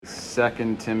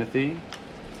2 Timothy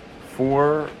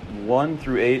 4, 1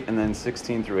 through 8, and then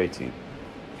 16 through 18.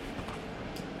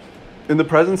 In the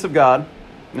presence of God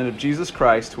and of Jesus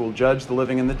Christ, who will judge the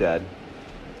living and the dead,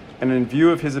 and in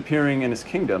view of his appearing in his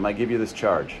kingdom, I give you this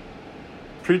charge.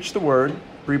 Preach the word,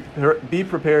 be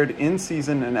prepared in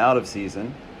season and out of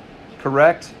season,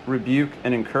 correct, rebuke,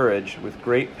 and encourage with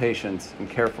great patience and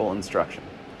careful instruction.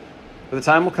 For the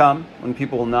time will come when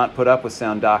people will not put up with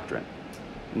sound doctrine.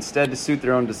 Instead, to suit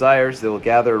their own desires, they will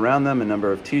gather around them a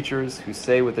number of teachers who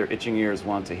say what their itching ears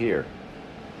want to hear.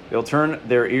 They'll turn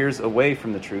their ears away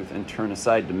from the truth and turn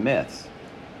aside to myths.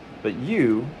 But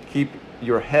you keep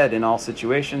your head in all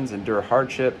situations, endure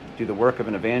hardship, do the work of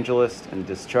an evangelist, and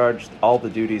discharge all the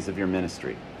duties of your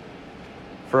ministry.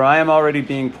 For I am already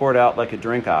being poured out like a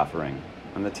drink offering,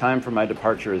 and the time for my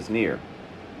departure is near.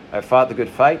 I have fought the good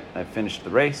fight, I have finished the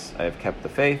race, I have kept the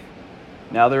faith.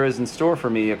 Now there is in store for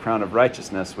me a crown of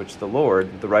righteousness, which the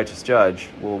Lord, the righteous judge,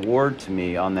 will award to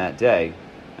me on that day,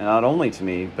 and not only to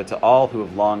me, but to all who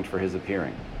have longed for his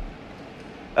appearing.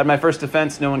 At my first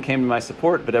defense, no one came to my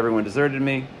support, but everyone deserted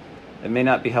me. May it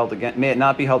not be held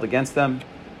against them.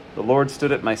 The Lord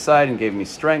stood at my side and gave me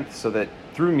strength, so that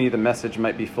through me the message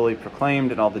might be fully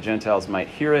proclaimed and all the Gentiles might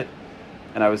hear it,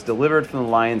 and I was delivered from the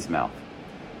lion's mouth.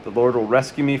 The Lord will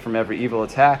rescue me from every evil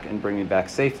attack and bring me back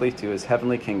safely to his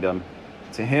heavenly kingdom.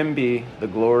 To him be the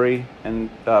glory and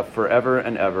forever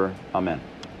and ever. Amen.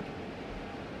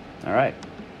 All right.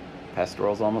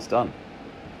 Pastoral's almost done.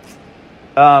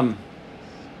 I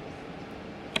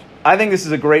think this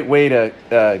is a great way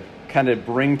to kind of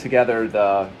bring together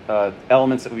the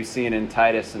elements that we've seen in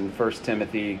Titus and 1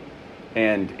 Timothy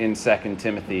and in 2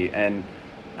 Timothy. And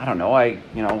I don't know,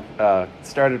 I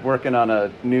started working on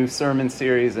a new sermon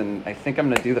series, and I think I'm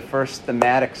going to do the first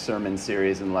thematic sermon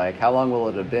series in how long will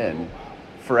it have been?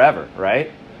 Forever,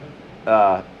 right?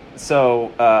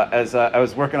 So as I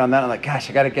was working on that, I'm like, gosh,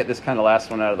 I got to get this kind of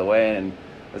last one out of the way. And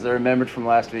as I remembered from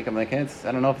last week, I'm like, I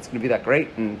don't know if it's going to be that great.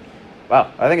 And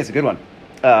wow, I think it's a good one.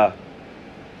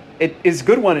 It is a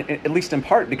good one, at least in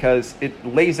part, because it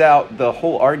lays out the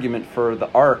whole argument for the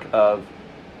arc of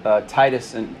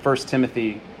Titus and 1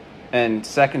 Timothy and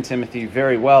 2 Timothy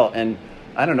very well. And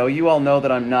I don't know, you all know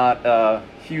that I'm not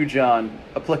huge on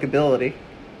applicability,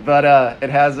 but it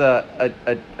has a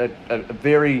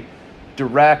very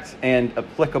direct and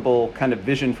applicable kind of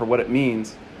vision for what it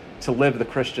means to live the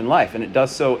Christian life. And it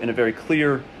does so in a very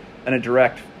clear and a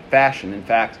direct fashion. In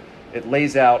fact, it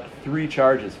lays out 3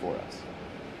 charges for us.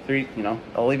 3,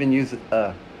 I'll even use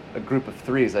a group of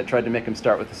 3s. I tried to make them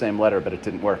start with the same letter, but it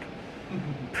didn't work.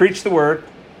 Preach the word,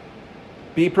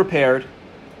 be prepared,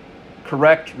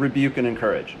 correct, rebuke, and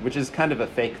encourage, which is kind of a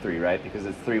fake 3, right? Because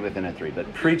it's 3 within a 3.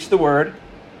 But preach the word,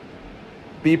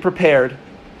 be prepared,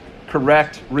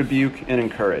 correct, rebuke, and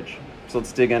encourage. So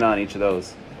let's dig in on each of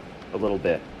those a little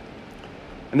bit.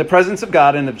 In the presence of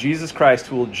God and of Jesus Christ,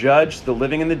 who will judge the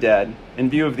living and the dead, in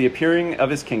view of the appearing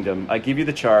of his kingdom, I give you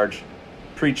the charge,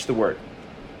 preach the word.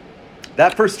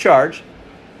 That first charge,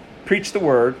 preach the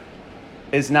word,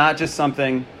 is not just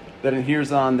something that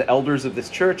adheres on the elders of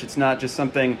this church. It's not just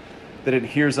something that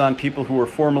adheres on people who are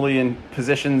formally in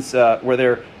positions where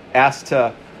they're asked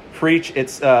to preach.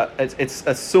 It's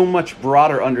a so much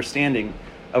broader understanding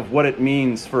of what it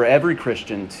means for every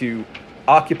Christian to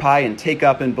occupy and take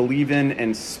up and believe in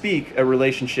and speak a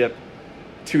relationship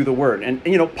to the word.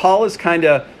 And Paul is kind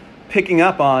of picking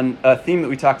up on a theme that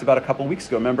we talked about a couple weeks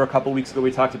ago. Remember, a couple weeks ago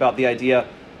we talked about the idea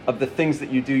of the things that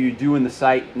you do in the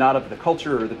sight, not of the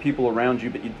culture or the people around you,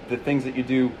 but the things that you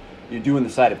do in the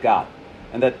sight of God.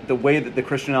 And that the way that the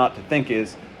Christian ought to think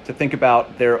is to think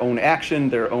about their own action,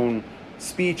 their own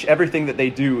speech, everything that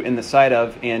they do in the sight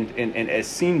of and as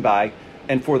seen by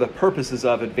and for the purposes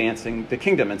of advancing the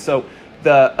kingdom. And so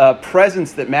the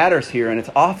presence that matters here, and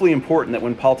it's awfully important that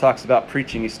when Paul talks about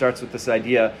preaching, he starts with this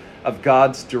idea of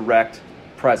God's direct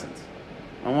presence.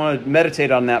 I want to meditate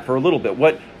on that for a little bit.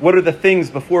 What are the things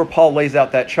before Paul lays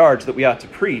out that charge that we ought to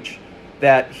preach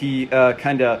that he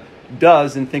kind of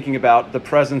does in thinking about the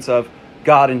presence of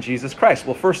God in Jesus Christ?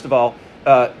 Well, first of all,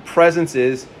 presence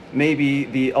is maybe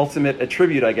the ultimate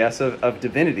attribute, I guess, of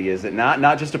divinity, is it not?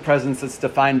 Not just a presence that's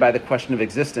defined by the question of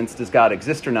existence, does God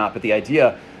exist or not, but the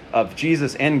idea of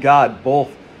Jesus and God both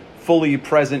fully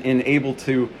present and able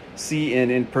to see in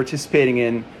and participating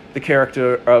in the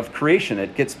character of creation.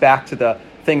 It gets back to the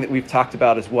thing that we've talked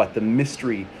about as what? The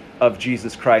mystery of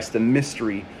Jesus Christ, the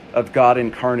mystery of God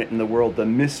incarnate in the world, the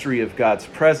mystery of God's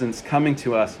presence coming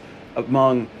to us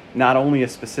among not only a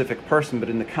specific person, but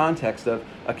in the context of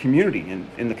a community,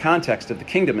 in the context of the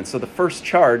kingdom. And so the first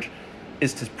charge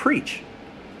is to preach.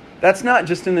 That's not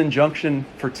just an injunction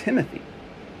for Timothy.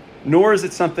 nor is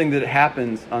it something that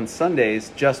happens on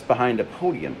Sundays just behind a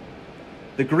podium.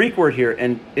 The Greek word here,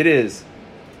 and it is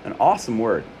an awesome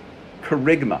word,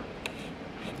 kerygma.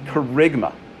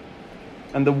 Kerygma.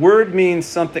 And the word means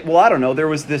something, well, I don't know,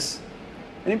 there's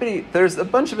a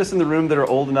bunch of us in the room that are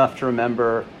old enough to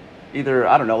remember either,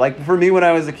 I don't know, like for me when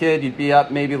I was a kid, you'd be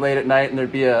up maybe late at night and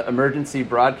there'd be an emergency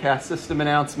broadcast system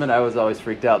announcement. I was always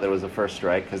freaked out there was a first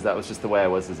strike because that was just the way I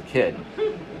was as a kid.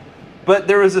 But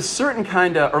there was a certain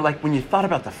kind of, or like when you thought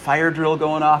about the fire drill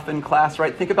going off in class,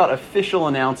 right? Think about official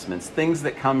announcements, things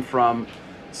that come from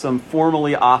some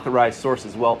formally authorized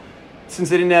sources. Well, since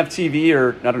they didn't have TV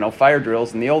or, I don't know, fire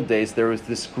drills in the old days, there was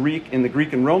this in the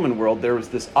Greek and Roman world, there was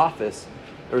this office,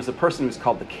 there was a person who was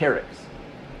called the Kerix.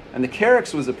 And the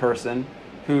Kerix was a person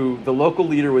who the local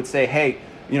leader would say, hey,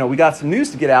 we got some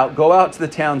news to get out, go out to the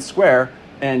town square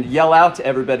and yell out to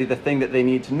everybody the thing that they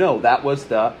need to know. That was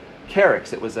the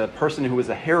Kerix. It was a person who was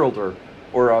a heralder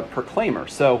or a proclaimer.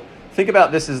 So think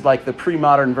about this as like the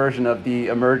pre-modern version of the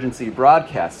emergency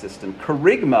broadcast system.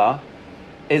 Kerygma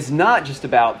is not just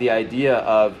about the idea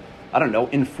of, I don't know,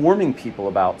 informing people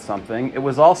about something. It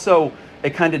was also a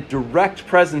kind of direct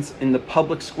presence in the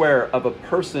public square of a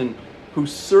person who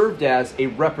served as a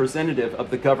representative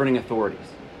of the governing authorities.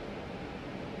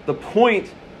 The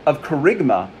point of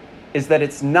kerygma is that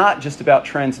it's not just about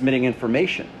transmitting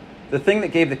information. The thing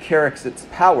that gave the Kerix its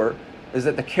power is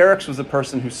that the Kerix was a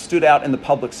person who stood out in the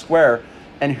public square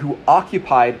and who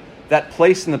occupied that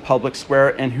place in the public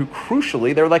square and who,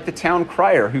 crucially, they're like the town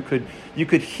crier you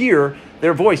could hear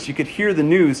their voice, you could hear the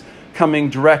news coming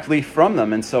directly from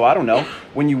them. And so, I don't know,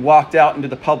 when you walked out into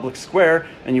the public square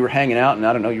and you were hanging out and,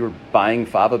 I don't know, you were buying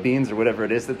fava beans or whatever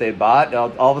it is that they bought,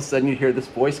 all of a sudden you'd hear this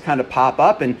voice kind of pop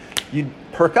up and you'd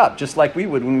perk up, just like we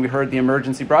would when we heard the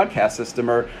emergency broadcast system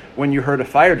or when you heard a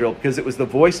fire drill, because it was the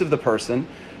voice of the person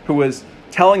who was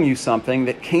telling you something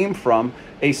that came from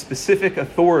a specific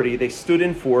authority they stood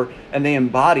in for, and they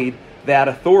embodied that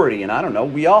authority. And I don't know,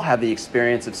 we all have the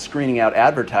experience of screening out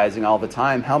advertising all the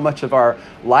time. How much of our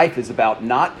life is about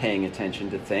not paying attention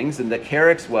to things? And the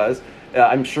Kerix was,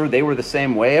 I'm sure they were the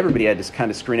same way. Everybody had this kind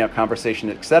of screen out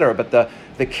conversation, etc. But the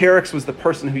Kerix was the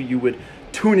person who you would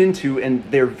tune into, and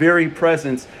their very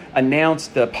presence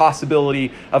announced the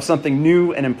possibility of something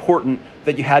new and important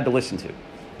that you had to listen to.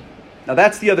 Now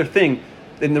that's the other thing,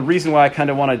 and the reason why I kind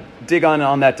of want to dig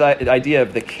on that idea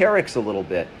of the Kerix a little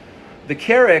bit. The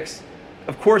Kerix,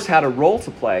 of course, had a role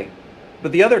to play,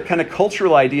 but the other kind of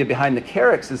cultural idea behind the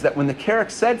Kerix is that when the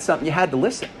Kerix said something, you had to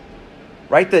listen,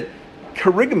 right? That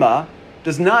kerygma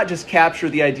does not just capture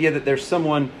the idea that there's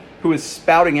someone who is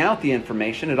spouting out the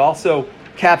information. It also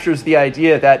captures the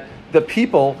idea that the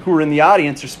people who are in the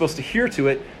audience are supposed to hear to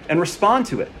it and respond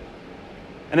to it.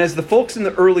 And as the folks in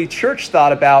the early church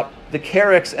thought about the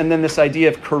Kerix and then this idea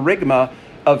of kerygma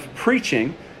of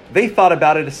preaching, they thought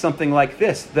about it as something like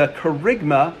this. The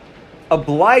kerygma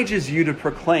obliges you to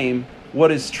proclaim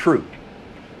what is true.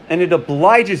 And it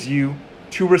obliges you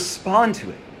to respond to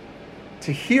it,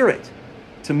 to hear it,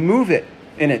 to move it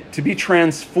in it, to be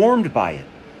transformed by it,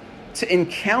 to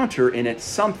encounter in it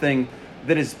something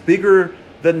that is bigger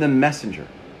than the messenger.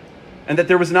 And that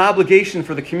there was an obligation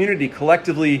for the community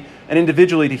collectively and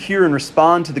individually to hear and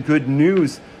respond to the good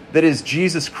news that is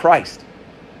Jesus Christ.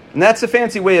 And that's a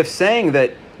fancy way of saying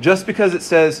that just because it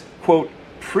says, quote,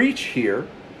 preach here,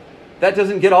 that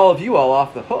doesn't get all of you all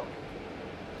off the hook.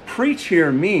 Preach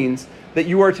here means that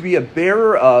you are to be a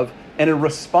bearer of and a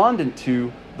respondent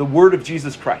to the word of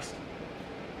Jesus Christ.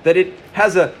 That it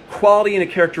has a quality and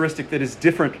a characteristic that is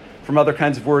different from other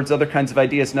kinds of words, other kinds of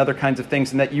ideas, and other kinds of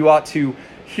things, and that you ought to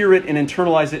hear it and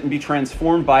internalize it and be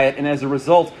transformed by it, and as a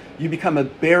result, you become a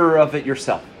bearer of it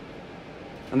yourself.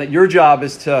 And that your job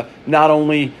is to not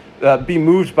only be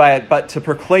moved by it, but to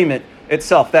proclaim it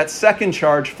itself. That second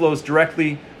charge flows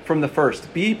directly from the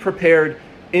first. Be prepared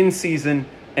in season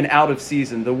and out of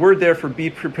season. The word there for be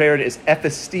prepared is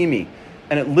epistemi,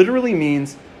 and it literally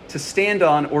means to stand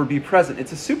on or be present.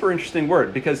 It's a super interesting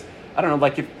word because, I don't know,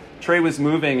 like if Trey was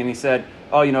moving and he said,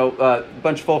 oh, a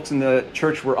bunch of folks in the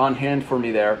church were on hand for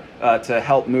me there to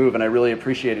help move, and I really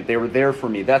appreciate it. They were there for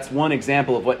me. That's one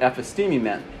example of what epistemi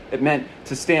meant. It meant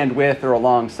to stand with or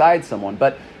alongside someone,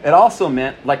 but it also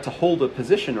meant like to hold a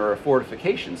position or a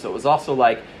fortification. So it was also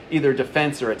like either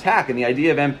defense or attack. And the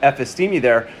idea of epistemi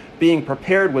there, being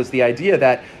prepared, was the idea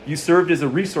that you served as a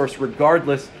resource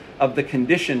regardless of the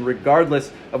condition,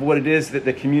 regardless of what it is that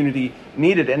the community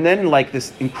needed. And then like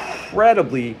this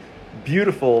incredibly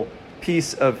beautiful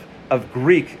piece of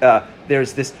Greek,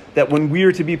 there's this, that when we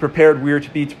are to be prepared, we are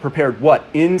to be prepared what?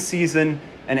 In season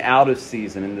and out of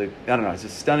season. And I don't know, it's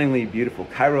just stunningly beautiful.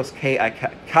 Kairos, kai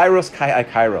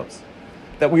kairos.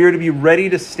 that we are to be ready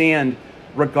to stand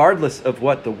regardless of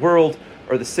what the world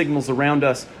or the signals around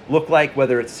us look like,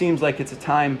 whether it seems like it's a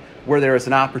time where there is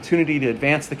an opportunity to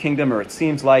advance the kingdom, or it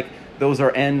seems like those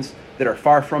are ends that are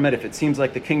far from it, if it seems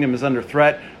like the kingdom is under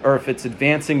threat, or if it's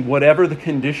advancing, whatever the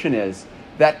condition is,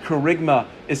 that kerygma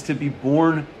is to be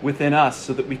born within us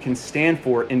so that we can stand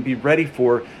for and be ready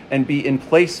for and be in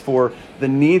place for the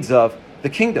needs of the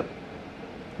kingdom.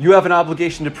 You have an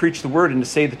obligation to preach the word and to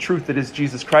say the truth that is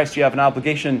Jesus Christ. You have an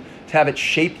obligation to have it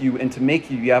shape you and to make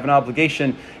you. You have an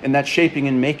obligation in that shaping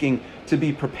and making to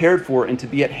be prepared for and to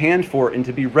be at hand for and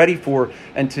to be ready for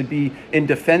and to be in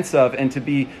defense of and to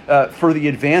be for the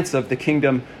advance of the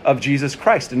kingdom of Jesus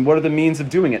Christ. And what are the means of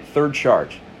doing it? Third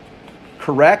charge: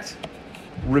 correct,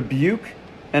 rebuke,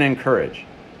 and encourage.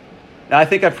 Now, I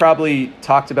think I've probably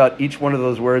talked about each one of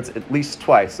those words at least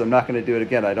twice, so I'm not going to do it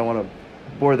again. I don't want to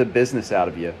bore the business out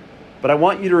of you. But I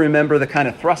want you to remember the kind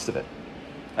of thrust of it.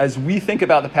 As we think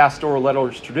about the pastoral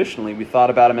letters traditionally, we thought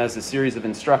about them as a series of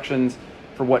instructions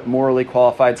for what morally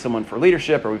qualified someone for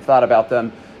leadership, or we've thought about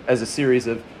them as a series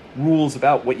of rules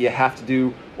about what you have to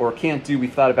do or can't do. We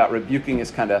thought about rebuking as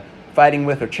kind of fighting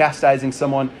with or chastising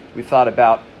someone. We thought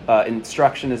about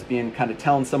instruction as being kind of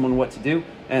telling someone what to do.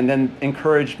 And then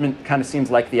encouragement kind of seems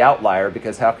like the outlier,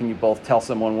 because how can you both tell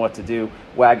someone what to do,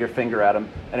 wag your finger at them,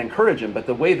 and encourage them? But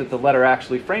the way that the letter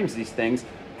actually frames these things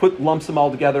lumps them all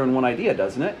together in one idea,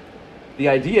 doesn't it? The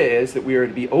idea is that we are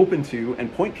to be open to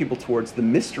and point people towards the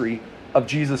mystery of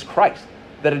Jesus Christ,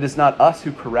 that it is not us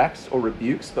who corrects or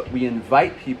rebukes, but we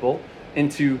invite people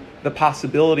into the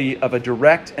possibility of a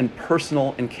direct and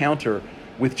personal encounter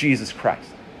with Jesus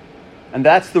Christ. And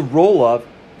that's the role of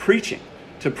preaching.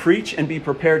 To preach and be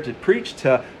prepared to preach,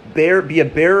 to be a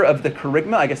bearer of the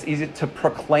kerygma, I guess easy to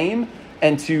proclaim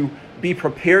and to be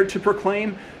prepared to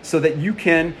proclaim, so that you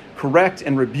can correct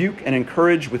and rebuke and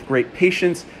encourage with great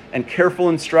patience and careful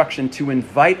instruction, to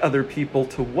invite other people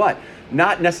to what?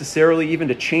 Not necessarily even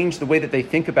to change the way that they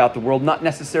think about the world, not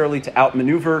necessarily to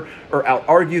outmaneuver or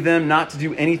out-argue them, not to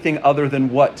do anything other than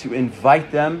what? To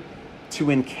invite them to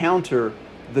encounter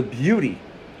the beauty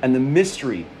and the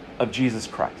mystery of Jesus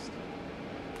Christ,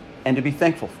 and to be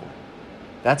thankful for it.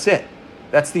 That's it.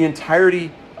 That's the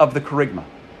entirety of the kerygma.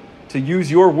 To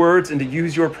use your words and to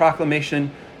use your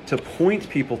proclamation to point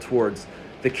people towards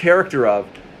the character of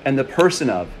and the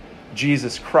person of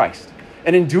Jesus Christ.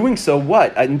 And in doing so,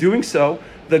 what? In doing so,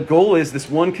 the goal is this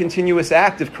one continuous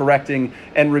act of correcting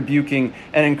and rebuking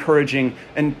and encouraging.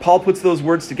 And Paul puts those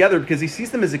words together because he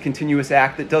sees them as a continuous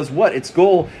act that does what? Its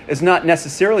goal is not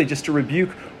necessarily just to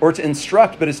rebuke or to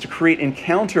instruct, but is to create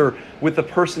encounter with the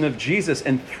person of Jesus.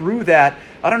 And through that,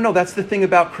 I don't know, that's the thing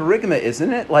about kerygma,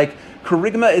 isn't it? Like,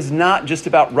 kerygma is not just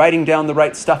about writing down the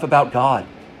right stuff about God.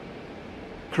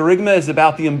 Kerygma is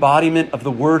about the embodiment of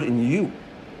the Word in you.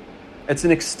 It's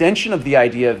an extension of the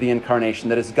idea of the incarnation,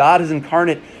 that as God is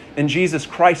incarnate in Jesus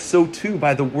Christ, so too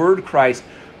by the Word Christ,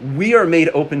 we are made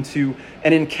open to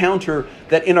an encounter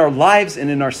that in our lives and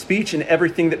in our speech and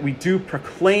everything that we do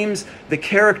proclaims the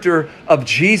character of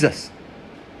Jesus.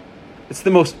 It's the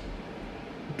most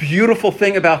beautiful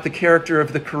thing about the character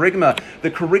of the kerygma.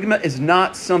 The kerygma is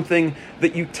not something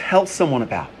that you tell someone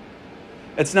about.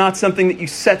 It's not something that you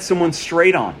set someone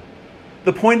straight on.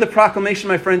 The point of the proclamation,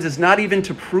 my friends, is not even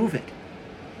to prove it.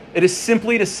 It is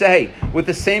simply to say, with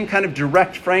the same kind of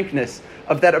direct frankness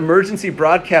of that emergency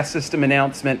broadcast system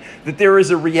announcement, that there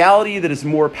is a reality that is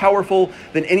more powerful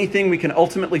than anything we can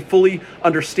ultimately fully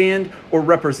understand or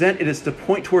represent. It is to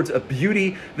point towards a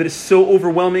beauty that is so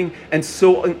overwhelming and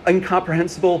so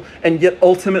incomprehensible, and yet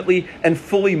ultimately and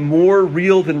fully more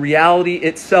real than reality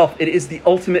itself. It is the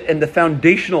ultimate and the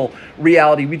foundational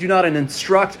reality. We do not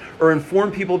instruct or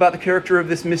inform people about the character of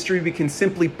this mystery. We can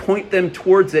simply point them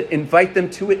towards it, invite them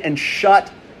to it, and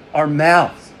shut our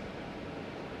mouths.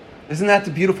 Isn't that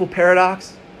the beautiful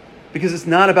paradox? Because it's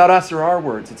not about us or our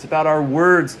words. It's about our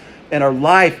words and our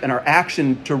life and our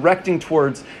action directing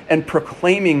towards and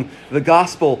proclaiming the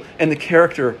gospel and the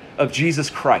character of Jesus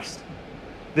Christ.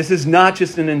 This is not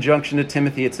just an injunction to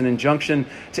Timothy. It's an injunction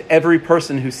to every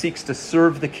person who seeks to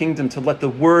serve the kingdom, to let the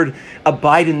word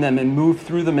abide in them and move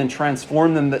through them and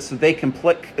transform them, so they can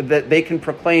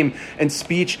proclaim in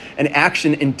speech and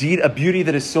action indeed a beauty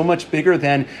that is so much bigger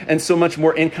than and so much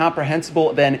more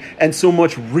incomprehensible than and so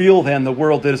much real than the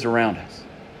world that is around us.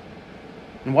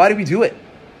 And why do we do it?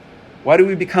 Why do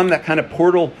we become that kind of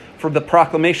portal for the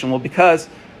proclamation? Well, because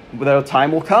the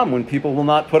time will come when people will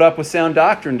not put up with sound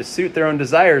doctrine to suit their own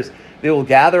desires. They will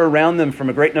gather around them from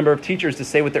a great number of teachers to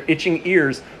say what their itching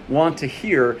ears want to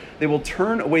hear. They will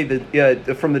turn away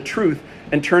from the truth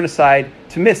and turn aside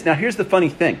to myths. Now, here's the funny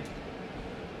thing.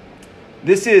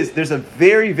 There's a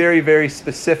very, very, very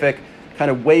specific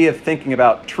kind of way of thinking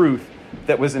about truth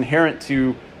that was inherent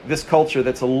to this culture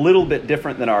that's a little bit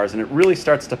different than ours, and it really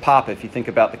starts to pop if you think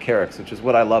about the Carricks, which is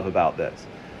what I love about this.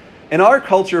 In our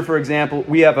culture, for example,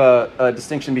 we have a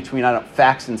distinction between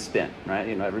facts and spin, right?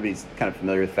 Everybody's kind of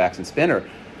familiar with facts and spin, or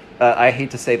I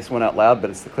hate to say this one out loud,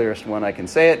 but it's the clearest one I can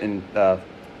say it, and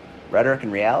rhetoric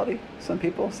and reality, some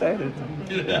people say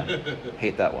it. Yeah,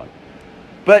 hate that one.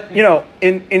 But,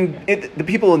 the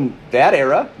people in that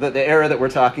era, the era that we're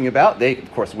talking about, they,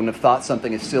 of course, wouldn't have thought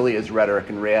something as silly as rhetoric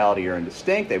and reality are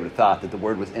indistinct. They would have thought that the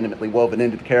word was intimately woven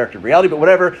into the character of reality. But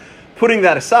whatever, putting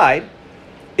that aside,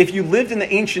 if you lived in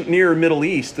the ancient Near or Middle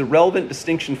East, the relevant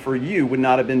distinction for you would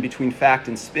not have been between fact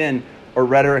and spin or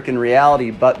rhetoric and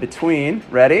reality, but between,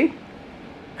 ready?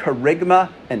 Kerygma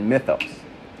and mythos.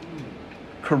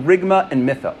 Kerygma and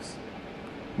mythos.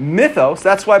 Mythos,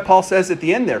 that's why Paul says at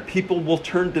the end there, people will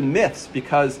turn to myths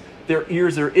because their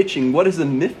ears are itching. What is a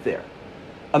myth there?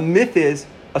 A myth is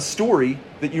a story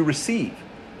that you receive,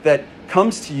 that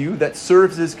comes to you, that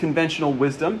serves as conventional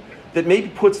wisdom, that maybe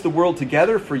puts the world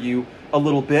together for you a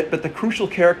little bit, but the crucial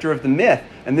character of the myth,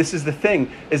 and this is the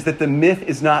thing, is that the myth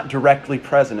is not directly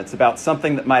present. It's about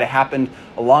something that might have happened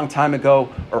a long time ago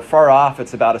or far off.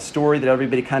 It's about a story that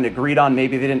everybody kind of agreed on,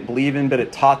 maybe they didn't believe in, but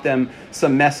it taught them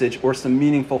some message or some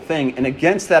meaningful thing. And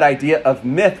against that idea of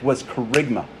myth was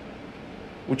kerygma,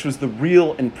 which was the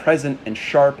real and present and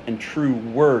sharp and true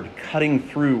word cutting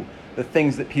through the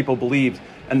things that people believed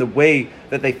and the way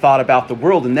that they thought about the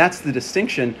world. And that's the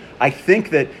distinction I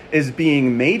think that is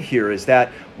being made here, is that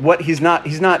what he's not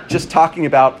just thinking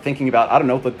about, I don't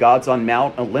know, the gods on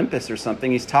Mount Olympus or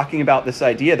something. He's talking about this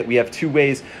idea that we have two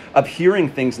ways of hearing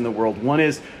things in the world. One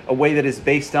is a way that is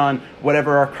based on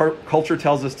whatever our culture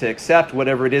tells us to accept,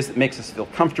 whatever it is that makes us feel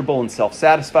comfortable and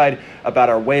self-satisfied about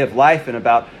our way of life and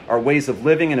about our ways of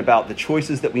living and about the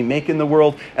choices that we make in the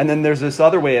world. And then there's this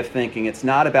other way of thinking. It's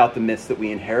not about the myths that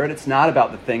we inherit. It's not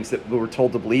about the things that we were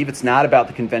told to believe. It's not about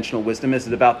the conventional wisdom. It's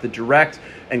about the direct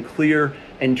and clear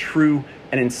and true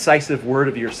and incisive word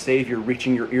of your Savior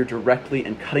reaching your ear directly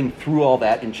and cutting through all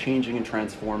that and changing and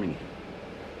transforming it.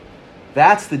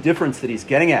 That's the difference that he's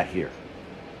getting at here.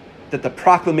 That the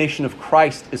proclamation of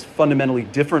Christ is fundamentally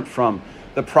different from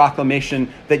the proclamation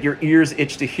that your ears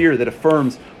itch to hear, that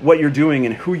affirms what you're doing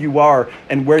and who you are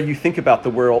and where you think about the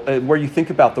world.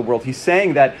 He's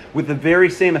saying that with the very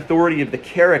same authority of the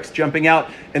Carricks jumping out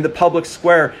in the public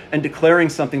square and declaring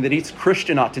something, that each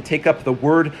Christian ought to take up the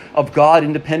word of God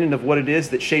independent of what it is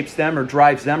that shapes them or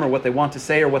drives them or what they want to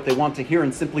say or what they want to hear,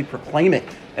 and simply proclaim it.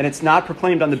 And it's not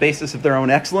proclaimed on the basis of their own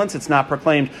excellence. It's not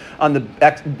proclaimed on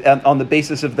the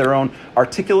basis of their own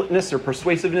articulateness or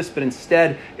persuasiveness, but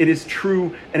instead it is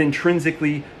true and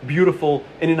intrinsically beautiful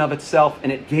in and of itself,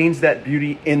 and it gains that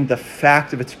beauty in the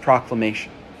fact of its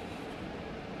proclamation.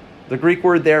 The Greek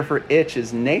word there for itch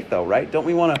is natho, right?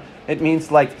 It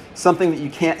means like something that you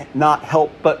can't not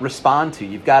help but respond to.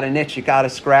 You've got an itch, you got to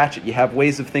scratch it. You have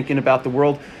ways of thinking about the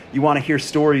world. You want to hear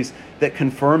stories that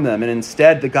confirm them. And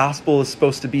instead, the gospel is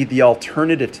supposed to be the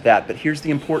alternative to that. But here's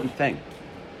the important thing.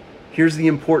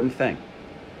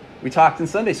 We talked in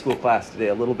Sunday school class today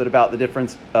a little bit about the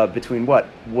difference between what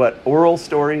oral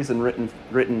stories and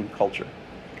written culture.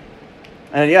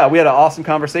 And yeah, we had an awesome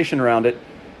conversation around it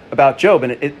about Job.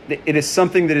 And it is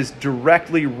something that is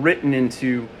directly written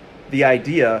into the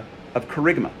idea of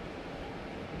kerygma.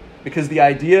 Because the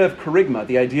idea of kerygma,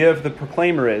 the idea of the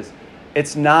proclaimer is,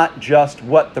 it's not just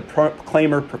what the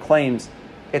proclaimer proclaims,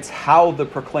 it's how the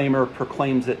proclaimer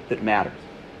proclaims it that matters.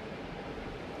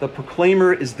 The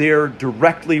proclaimer is there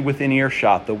directly within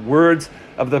earshot. The words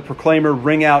of the proclaimer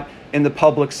ring out in the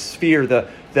public sphere.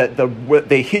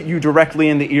 They hit you directly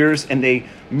in the ears and they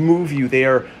move you. They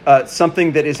are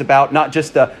something that is about not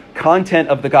just the content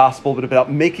of the gospel, but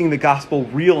about making the gospel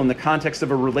real in the context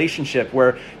of a relationship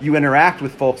where you interact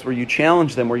with folks, where you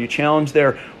challenge them, where you challenge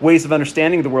their ways of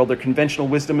understanding the world, their conventional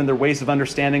wisdom and their ways of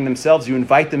understanding themselves. You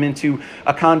invite them into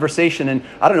a conversation. And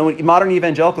I don't know, modern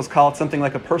evangelicals call it something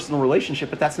like a personal relationship,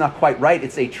 but that's not quite right.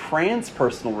 It's a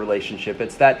transpersonal relationship.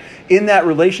 It's that in that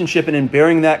relationship and in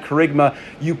bearing that kerygma,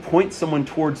 you point someone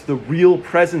towards the real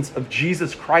presence of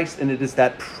Jesus Christ, and it is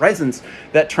that presence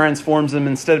that transforms them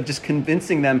instead of just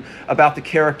convincing them about the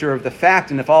character of the fact.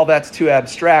 And if all that's too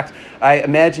abstract, I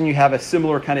imagine you have a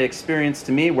similar kind of experience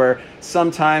to me where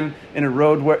sometime in a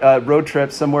road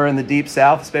trip somewhere in the deep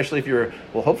south, especially if you're,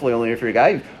 well, hopefully only if you're a guy,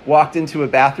 you walked into a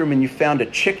bathroom and you found a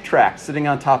chick tract sitting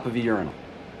on top of a urinal.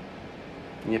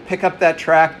 And you pick up that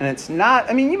tract and it's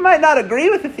not, you might not agree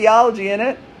with the theology in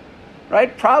it,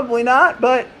 right? Probably not,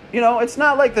 but it's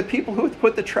not like the people who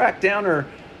put the tract down are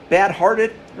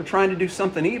bad-hearted or trying to do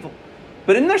something evil.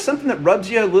 But isn't there something that rubs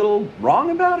you a little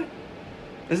wrong about it?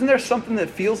 Isn't there something that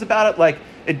feels about it like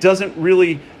it doesn't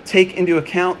really take into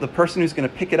account the person who's going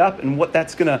to pick it up and what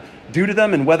that's going to do to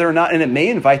them and whether or not, and it may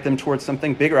invite them towards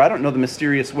something bigger. I don't know the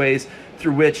mysterious ways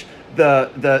through which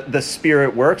the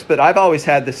Spirit works, but I've always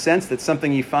had the sense that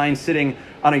something you find sitting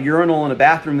on a urinal in a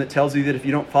bathroom that tells you that if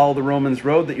you don't follow the Romans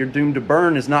road that you're doomed to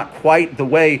burn is not quite the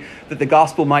way that the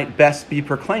gospel might best be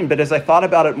proclaimed. But as I thought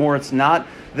about it more, it's not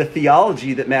the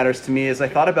theology that matters to me. As I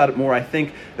thought about it more, I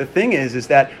think the thing is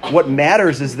that what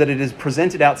matters is that it is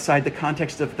presented outside the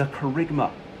context of the kerygma,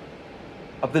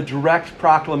 of the direct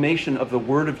proclamation of the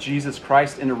word of Jesus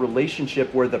Christ in a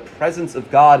relationship where the presence of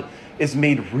God is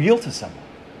made real to someone,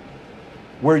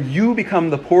 where you become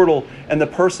the portal and the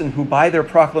person who by their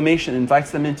proclamation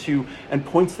invites them into and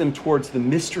points them towards the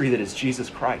mystery that is Jesus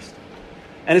Christ.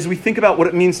 And as we think about what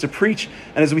it means to preach,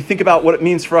 and as we think about what it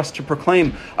means for us to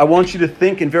proclaim, I want you to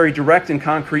think in very direct and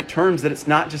concrete terms that it's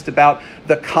not just about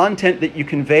the content that you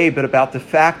convey, but about the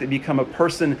fact that you become a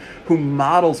person who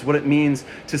models what it means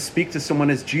to speak to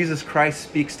someone as Jesus Christ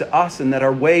speaks to us, and that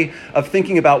our way of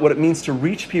thinking about what it means to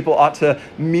reach people ought to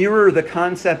mirror the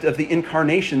concept of the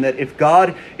incarnation, that if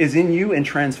God is in you and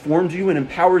transforms you and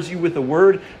empowers you with a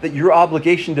word, that your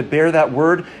obligation to bear that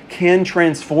word can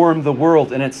transform the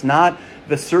world. And it's not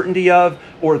the certainty of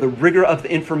or the rigor of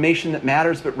the information that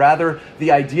matters, but rather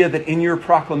the idea that in your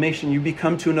proclamation you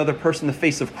become to another person the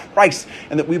face of Christ,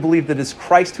 and that we believe that it's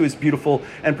Christ who is beautiful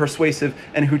and persuasive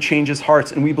and who changes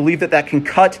hearts. And we believe that that can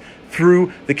cut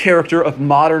through the character of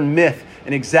modern myth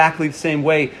in exactly the same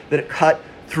way that it cut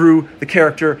through the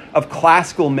character of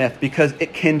classical myth, because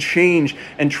it can change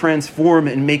and transform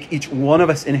and make each one of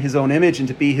us in his own image and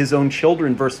to be his own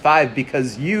children. Verse 5,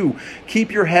 because you keep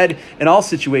your head in all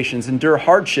situations, endure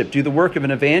hardship, do the work of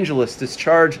an evangelist,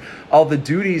 discharge all the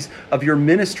duties of your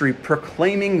ministry,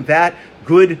 proclaiming that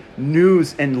good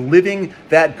news, and living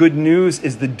that good news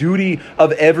is the duty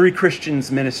of every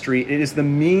Christian's ministry. It is the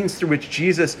means through which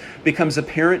Jesus becomes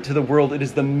apparent to the world. It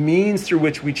is the means through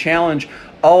which we challenge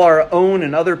all our own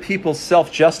and other people's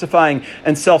self-justifying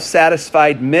and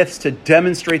self-satisfied myths to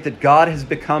demonstrate that God has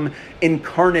become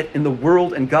incarnate in the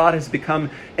world, and God has become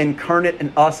incarnate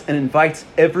in us and invites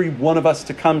every one of us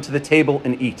to come to the table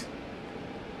and eat.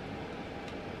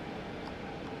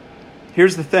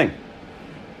 Here's the thing.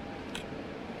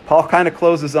 Paul kind of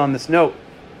closes on this note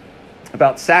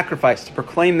about sacrifice. To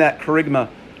proclaim that kerygma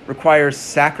requires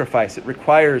sacrifice. It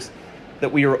requires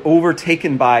that we are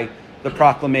overtaken by the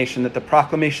proclamation, that the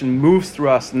proclamation moves through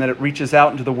us, and that it reaches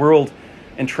out into the world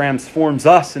and transforms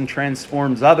us and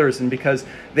transforms others. And because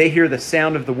they hear the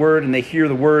sound of the word and they hear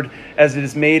the word as it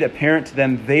is made apparent to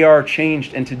them, they are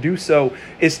changed. And to do so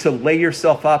is to lay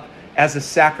yourself up as a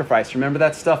sacrifice. Remember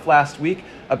that stuff last week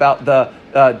about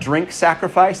the drink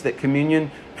sacrifice that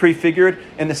communion prefigured?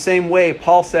 In the same way,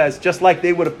 Paul says, just like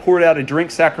they would have poured out a drink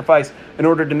sacrifice in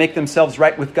order to make themselves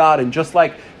right with God, and just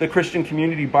like the Christian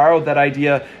community borrowed that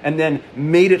idea and then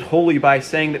made it holy by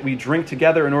saying that we drink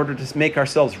together in order to make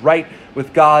ourselves right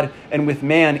with God and with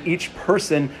man, each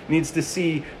person needs to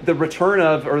see the return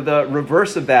of, or the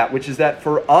reverse of that, which is that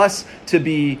for us to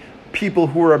be people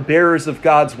who are bearers of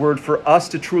God's word, for us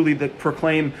to truly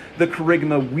proclaim the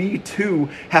kerygma, we too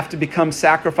have to become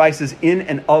sacrifices in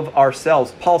and of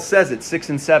ourselves. Paul says it,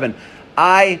 6 and 7,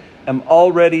 I am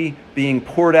already being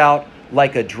poured out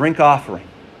like a drink offering,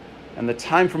 and the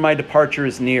time for my departure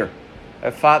is near. I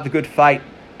have fought the good fight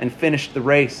and finished the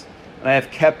race, and I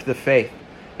have kept the faith.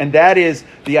 And that is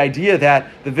the idea that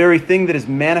the very thing that is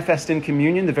manifest in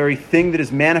communion, the very thing that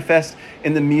is manifest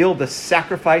in the meal, the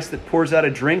sacrifice that pours out a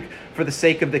drink for the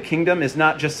sake of the kingdom, is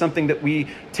not just something that we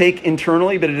take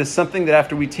internally, but it is something that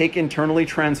after we take internally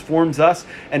transforms us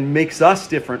and makes us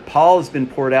different. Paul has been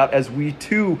poured out as we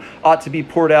too ought to be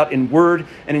poured out in word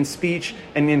and in speech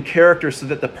and in character, so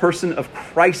that the person of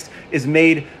Christ is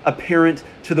made apparent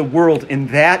to the world. And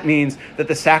that means that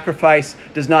the sacrifice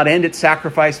does not end at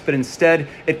sacrifice, but instead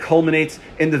it culminates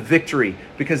in the victory.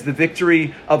 Because the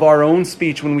victory of our own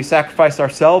speech, when we sacrifice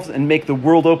ourselves and make the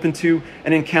world open to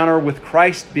an encounter with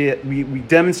Christ, be it we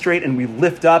demonstrate and we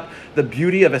lift up the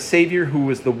beauty of a Savior who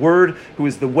is the Word, who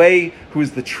is the way, who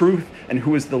is the truth, and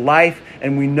who is the life.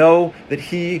 And we know that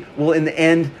He will in the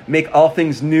end make all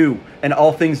things new and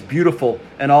all things beautiful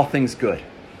and all things good.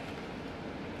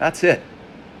 That's it.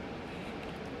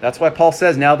 That's why Paul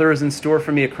says, now there is in store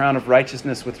for me a crown of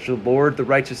righteousness, which the Lord, the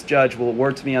righteous judge, will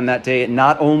award to me on that day, and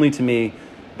not only to me,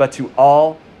 but to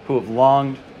all who have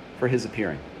longed for his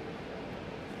appearing.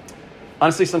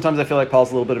 Honestly, sometimes I feel like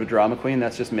Paul's a little bit of a drama queen.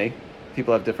 That's just me.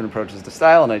 People have different approaches to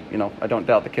style, and I don't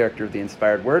doubt the character of the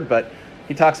inspired word, but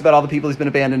he talks about all the people he's been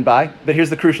abandoned by. But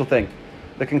here's the crucial thing.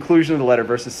 the conclusion of the letter,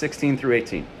 verses 16 through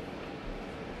 18.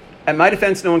 At my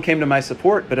defense, no one came to my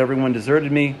support, but everyone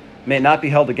deserted me. May it not be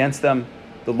held against them.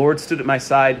 The Lord stood at my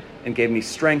side and gave me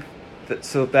strength,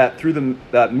 so that through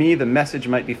me the message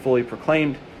might be fully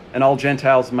proclaimed, and all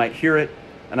Gentiles might hear it,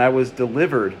 and I was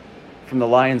delivered from the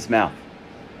lion's mouth.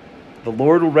 The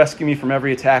Lord will rescue me from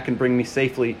every attack and bring me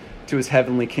safely to his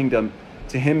heavenly kingdom.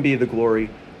 To him be the glory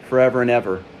forever and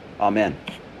ever. Amen.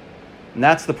 And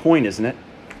that's the point, isn't it?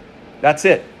 That's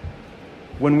it.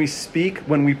 When we speak,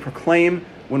 when we proclaim,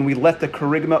 when we let the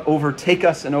kerygma overtake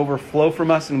us and overflow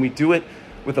from us, and we do it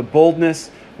with a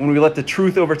boldness, when we let the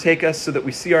truth overtake us so that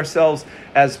we see ourselves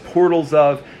as portals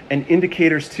of and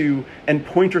indicators to and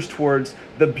pointers towards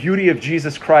the beauty of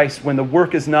Jesus Christ, when the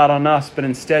work is not on us, but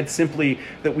instead simply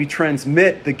that we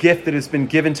transmit the gift that has been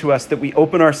given to us, that we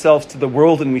open ourselves to the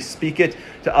world and we speak it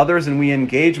to others and we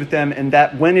engage with them, and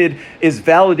that when it is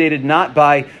validated not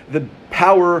by the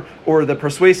power or the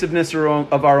persuasiveness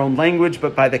of our own language,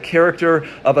 but by the character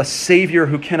of a Savior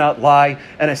who cannot lie,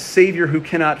 and a Savior who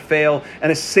cannot fail,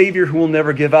 and a Savior who will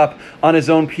never give up on his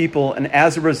own people. And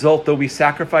as a result, though we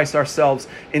sacrifice ourselves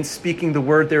in speaking the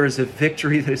word, there is a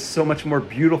victory that is so much more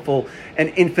beautiful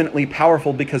and infinitely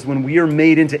powerful, because when we are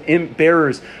made into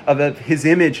bearers of his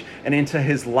image and into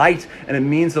his light and a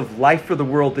means of life for the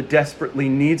world that desperately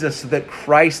needs us, so that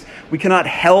Christ, we cannot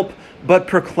help but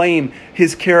proclaim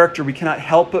his character. We cannot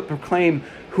help but proclaim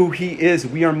who he is.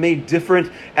 We are made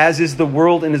different, as is the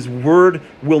world, and his word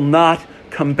will not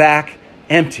come back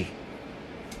empty.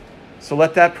 So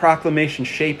let that proclamation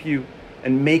shape you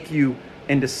and make you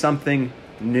into something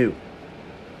new,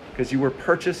 because you were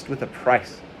purchased with a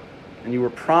price, and you were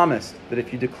promised that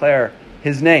if you declare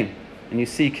his name and you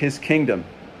seek his kingdom,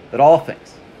 that all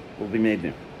things will be made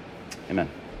new. Amen.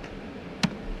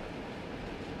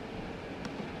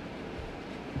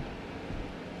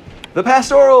 The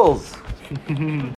pastorals.